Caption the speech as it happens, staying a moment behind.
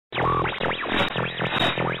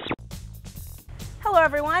Hello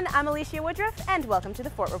everyone, I'm Alicia Woodruff and welcome to the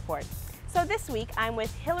Fort Report. So this week I'm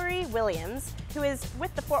with Hillary Williams, who is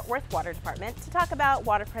with the Fort Worth Water Department, to talk about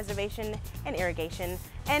water preservation and irrigation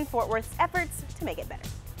and Fort Worth's efforts to make it better.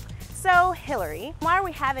 So Hillary, why are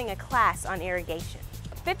we having a class on irrigation?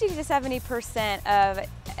 50 to 70% of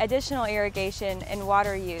additional irrigation and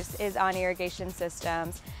water use is on irrigation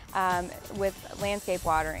systems with landscape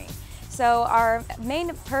watering. So our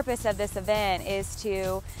main purpose of this event is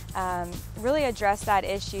to really address that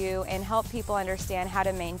issue and help people understand how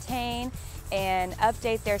to maintain and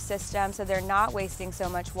update their system so they're not wasting so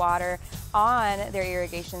much water on their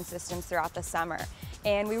irrigation systems throughout the summer.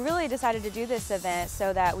 And we really decided to do this event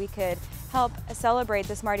so that we could help celebrate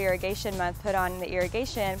the Smart Irrigation Month put on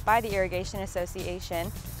by the Irrigation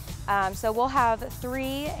Association. So we'll have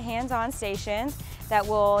 3 hands-on stations that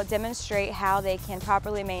will demonstrate how they can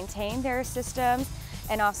properly maintain their systems,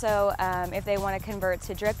 and also if they want to convert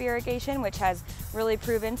to drip irrigation, which has really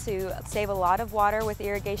proven to save a lot of water with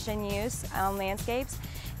irrigation use on landscapes,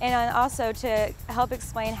 and also to help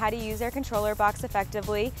explain how to use their controller box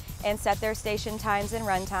effectively and set their station times and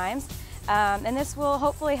run times. And this will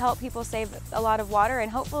hopefully help people save a lot of water and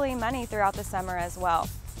hopefully money throughout the summer as well.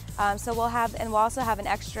 So we'll also have an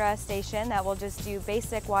extra station that will just do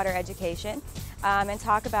basic water education and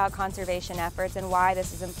talk about conservation efforts and why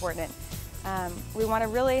this is important. We want to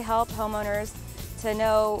really help homeowners to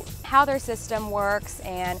know how their system works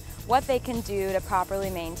and what they can do to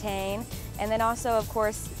properly maintain, and then also, of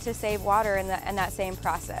course, to save water in that same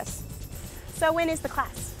process. So when is the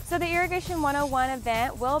class? So the Irrigation 101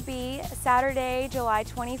 event will be Saturday, July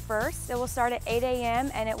 21st. It will start at 8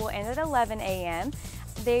 a.m. and it will end at 11 a.m.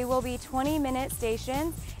 They will be 20-minute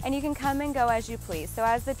stations, and you can come and go as you please. So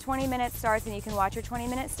as the 20 minutes starts, and you can watch your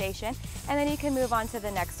 20-minute station, and then you can move on to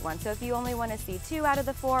the next one. So if you only want to see 2 out of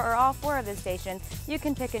the 4 or all 4 of the stations, you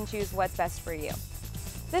can pick and choose what's best for you.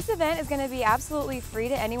 This event is going to be absolutely free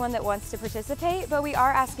to anyone that wants to participate, but we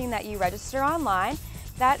are asking that you register online.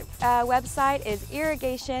 That website is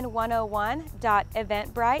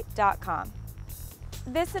irrigation101.eventbrite.com.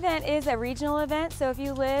 This event is a regional event, so if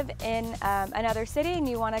you live in another city and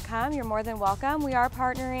you want to come, you're more than welcome. We are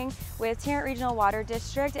partnering with Tarrant Regional Water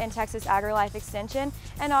District and Texas AgriLife Extension,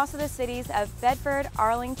 and also the cities of Bedford,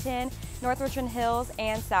 Arlington, North Richland Hills,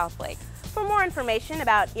 and Southlake. For more information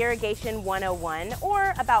about Irrigation 101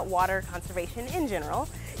 or about water conservation in general,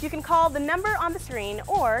 you can call the number on the screen,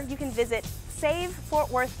 or you can visit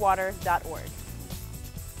savefortworthwater.org.